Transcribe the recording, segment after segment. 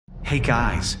Hey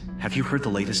guys, have you heard the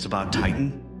latest about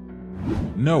Titan?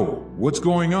 No, what's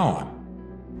going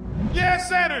on? Yeah,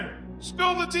 Saturn!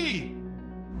 Spill the tea!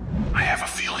 I have a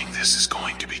feeling this is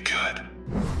going to be good.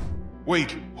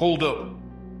 Wait, hold up.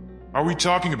 Are we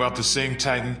talking about the same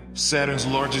Titan, Saturn's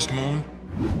largest moon?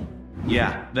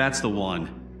 Yeah, that's the one.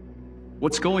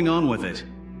 What's going on with it?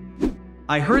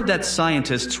 I heard that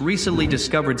scientists recently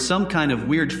discovered some kind of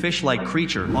weird fish-like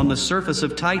creature on the surface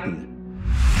of Titan.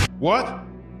 What?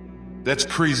 That's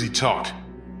crazy talk.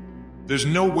 There's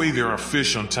no way there are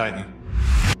fish on Titan.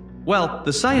 Well,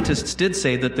 the scientists did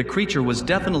say that the creature was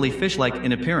definitely fish-like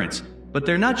in appearance, but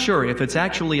they're not sure if it's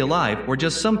actually alive or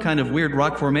just some kind of weird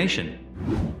rock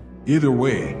formation. Either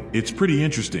way, it's pretty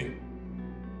interesting.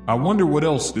 I wonder what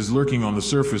else is lurking on the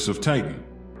surface of Titan.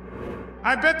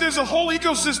 I bet there's a whole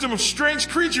ecosystem of strange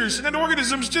creatures and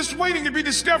organisms just waiting to be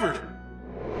discovered.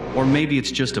 Or maybe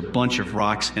it's just a bunch of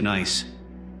rocks and ice.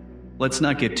 Let's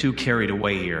not get too carried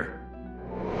away here.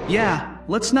 Yeah,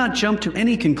 let's not jump to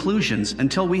any conclusions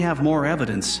until we have more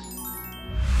evidence.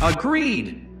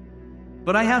 Agreed!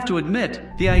 But I have to admit,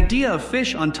 the idea of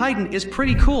fish on Titan is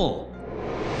pretty cool.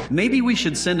 Maybe we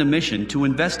should send a mission to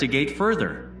investigate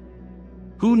further.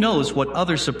 Who knows what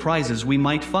other surprises we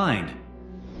might find.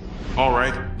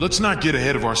 Alright, let's not get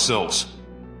ahead of ourselves.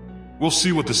 We'll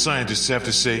see what the scientists have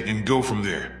to say and go from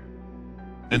there.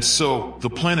 And so, the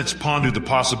planets pondered the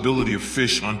possibility of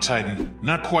fish on Titan,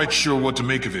 not quite sure what to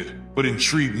make of it, but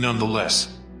intrigued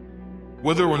nonetheless.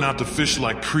 Whether or not the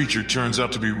fish-like creature turns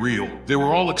out to be real, they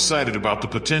were all excited about the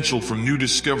potential for new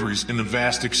discoveries in the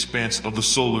vast expanse of the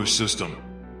solar system.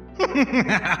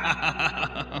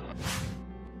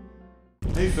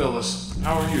 Hey fellas,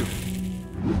 how are you?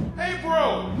 Hey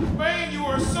bro, man, you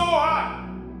are so hot!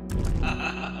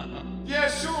 Yeah,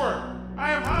 sure,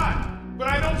 I am hot, but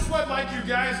I don't sweat like you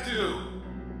guys do.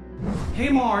 Hey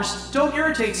Mars, don't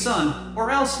irritate Sun,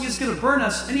 or else he's gonna burn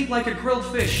us and eat like a grilled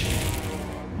fish.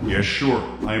 Yeah, sure.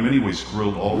 I am anyways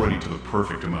grilled already to the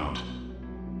perfect amount.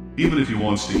 Even if he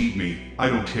wants to eat me, I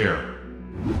don't care.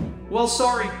 Well,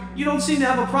 sorry, you don't seem to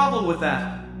have a problem with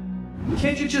that.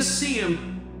 Can't you just see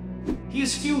him? He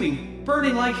is fuming,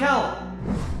 burning like hell.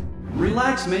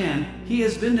 Relax, man. He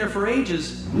has been there for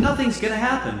ages. Nothing's gonna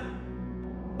happen.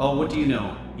 Oh, what do you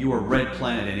know? You are Red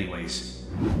Planet anyways.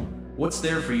 What's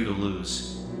there for you to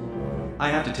lose? I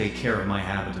have to take care of my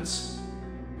habitants.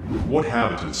 What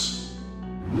habitants?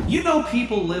 You know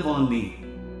people live on me.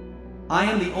 I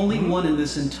am the only one in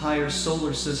this entire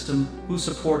solar system who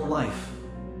support life.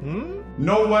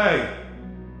 No way!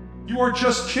 You are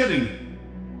just kidding!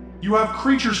 You have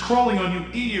creatures crawling on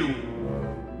you, EU!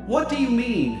 What do you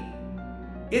mean?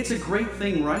 It's a great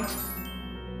thing, right?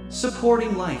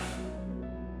 Supporting life.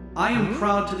 I am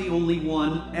proud to the only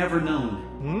one ever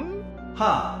known.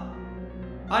 Ha!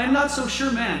 I am not so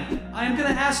sure, man. I am gonna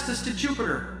ask this to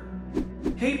Jupiter.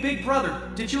 Hey, big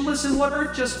brother, did you listen what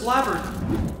Earth just blabbered?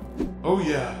 Oh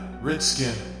yeah,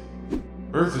 Redskin.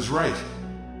 Earth is right.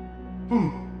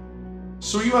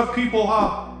 So you have people,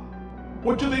 huh?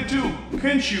 What do they do?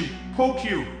 Pinch you? Poke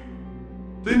you?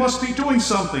 They must be doing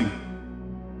something.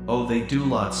 Oh, they do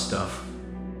lots stuff.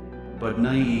 But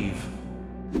naive.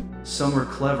 Some are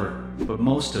clever, but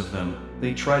most of them,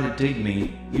 they try to dig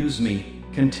me, use me,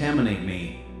 contaminate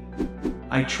me.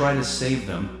 I try to save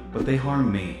them, but they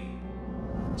harm me.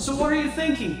 So what are you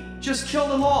thinking? Just kill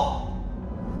them all?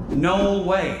 No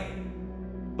way.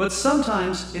 But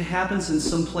sometimes it happens in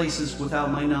some places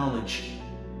without my knowledge.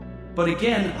 But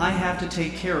again, I have to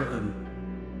take care of them.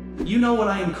 You know what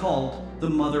I am called, the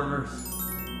Mother Earth.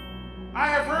 I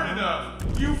have heard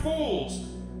enough, you fools!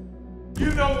 You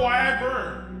know why I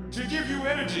burn, to give you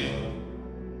energy.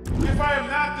 If I am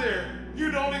not there,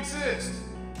 you don't exist.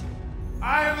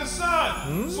 I am the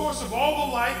sun, source of all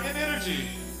the light and energy.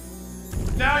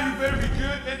 Now you better be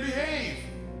good and behave,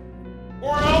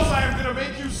 or else I am gonna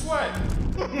make you sweat.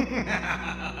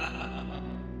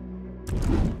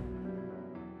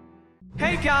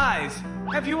 Hey guys,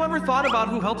 have you ever thought about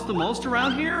who helps the most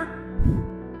around here?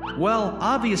 Well,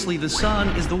 obviously the sun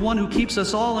is the one who keeps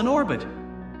us all in orbit.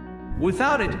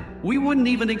 Without it, we wouldn't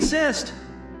even exist.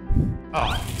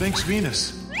 Oh, thanks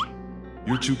Venus.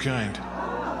 You're too kind.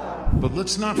 But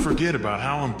let's not forget about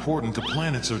how important the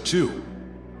planets are too.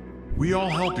 We all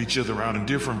help each other out in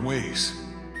different ways.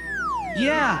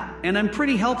 Yeah, and I'm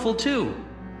pretty helpful too.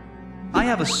 I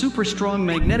have a super strong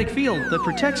magnetic field that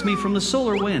protects me from the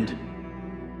solar wind.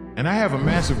 And I have a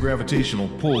massive gravitational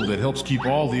pull that helps keep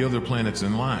all the other planets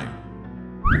in line.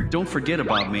 Don't forget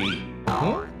about me.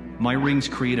 My rings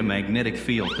create a magnetic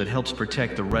field that helps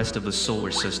protect the rest of the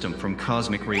solar system from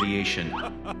cosmic radiation.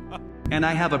 And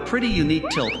I have a pretty unique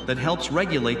tilt that helps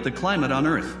regulate the climate on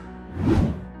Earth.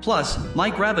 Plus, my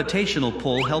gravitational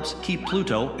pull helps keep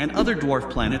Pluto and other dwarf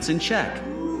planets in check.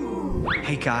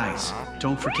 Hey guys,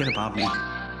 don't forget about me.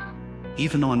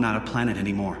 Even though I'm not a planet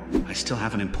anymore, I still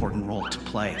have an important role to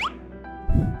play.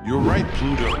 You're right,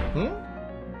 Pluto.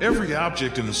 Every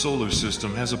object in the solar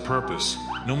system has a purpose,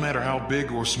 no matter how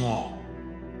big or small.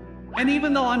 And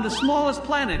even though I'm the smallest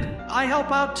planet, I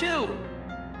help out too.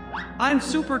 I'm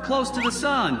super close to the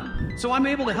sun, so I'm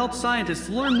able to help scientists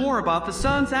learn more about the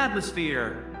sun's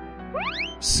atmosphere.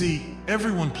 See,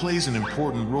 everyone plays an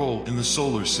important role in the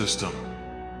solar system.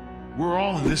 We're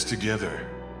all in this together.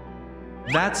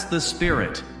 That's the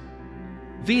spirit.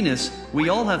 Venus, we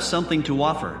all have something to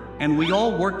offer, and we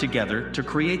all work together to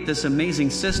create this amazing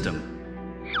system.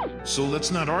 So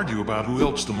let's not argue about who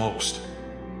helps the most.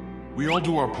 We all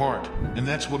do our part, and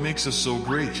that's what makes us so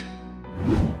great.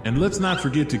 And let's not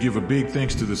forget to give a big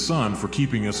thanks to the sun for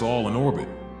keeping us all in orbit.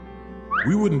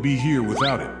 We wouldn't be here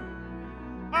without it.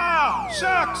 Ah,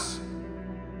 shucks!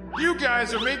 You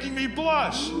guys are making me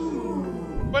blush.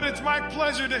 But it's my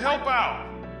pleasure to help out.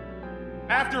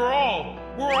 After all,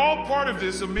 we're all part of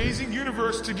this amazing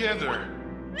universe together.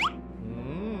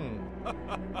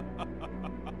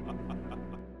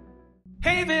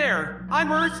 Hey there,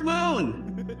 I'm Earth's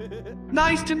moon.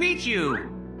 Nice to meet you.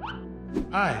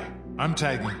 Hi, I'm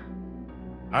Titan.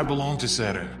 I belong to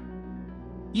Saturn.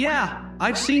 Yeah,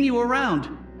 I've seen you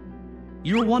around.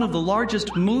 You're one of the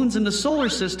largest moons in the solar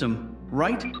system,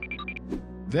 right?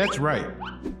 That's right.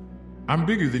 I'm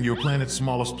bigger than your planet's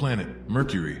smallest planet,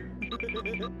 Mercury.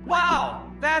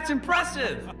 Wow, that's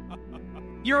impressive.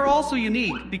 You're also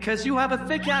unique because you have a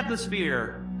thick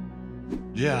atmosphere.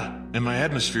 Yeah, and my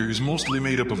atmosphere is mostly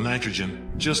made up of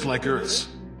nitrogen, just like Earth's.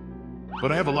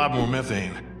 But I have a lot more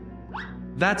methane.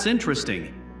 That's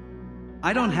interesting.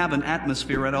 I don't have an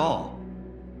atmosphere at all.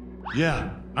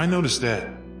 Yeah, I noticed that.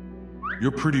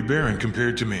 You're pretty barren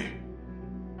compared to me.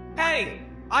 Hey,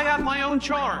 I have my own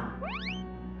charm.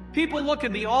 People look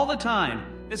at me all the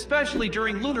time, especially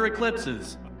during lunar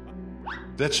eclipses.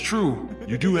 That's true,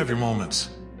 you do have your moments.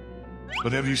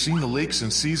 But have you seen the lakes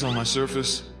and seas on my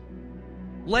surface?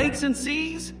 Lakes and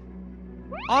seas?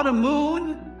 On a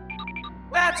moon?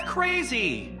 That's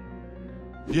crazy!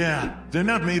 Yeah, they're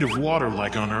not made of water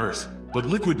like on Earth, but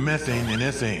liquid methane and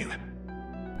ethane.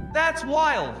 That's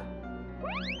wild!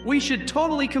 We should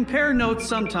totally compare notes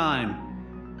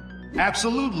sometime.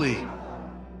 Absolutely!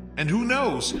 And who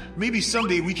knows, maybe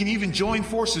someday we can even join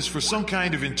forces for some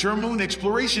kind of intermoon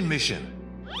exploration mission.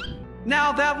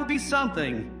 Now that would be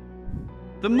something.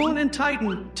 The moon and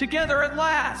Titan together at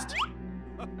last!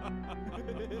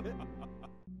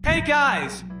 Hey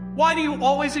guys, why do you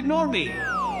always ignore me?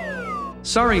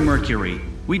 Sorry, Mercury.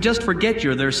 We just forget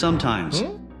you're there sometimes.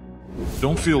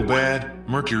 Don't feel bad,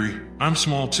 Mercury. I'm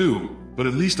small too, but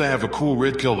at least I have a cool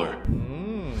red color.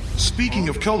 Speaking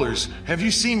of colors, have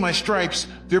you seen my stripes?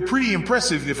 They're pretty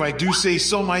impressive if I do say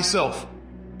so myself.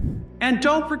 And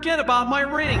don't forget about my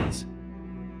rings.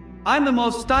 I'm the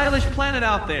most stylish planet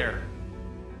out there.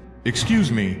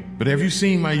 Excuse me, but have you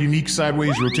seen my unique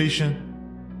sideways rotation?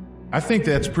 I think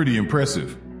that's pretty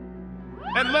impressive.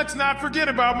 And let's not forget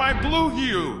about my blue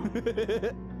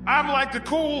hue. I'm like the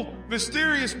cool,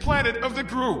 mysterious planet of the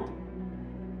group.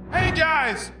 Hey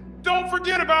guys, don't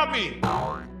forget about me.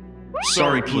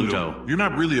 Sorry, Pluto. You're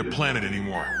not really a planet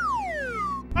anymore.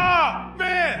 Ah,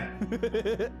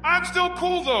 man! I'm still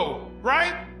cool though,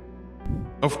 right?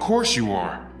 Of course you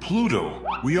are. Pluto,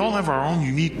 we all have our own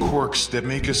unique quirks that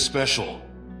make us special.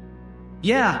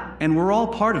 Yeah, and we're all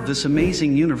part of this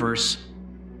amazing universe.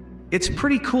 It's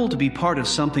pretty cool to be part of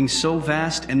something so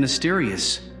vast and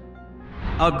mysterious.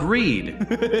 Agreed.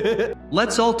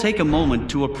 Let's all take a moment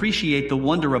to appreciate the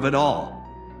wonder of it all.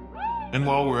 And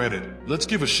while we're at it, let's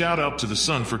give a shout out to the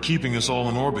sun for keeping us all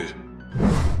in orbit.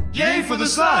 Yay for the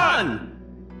sun!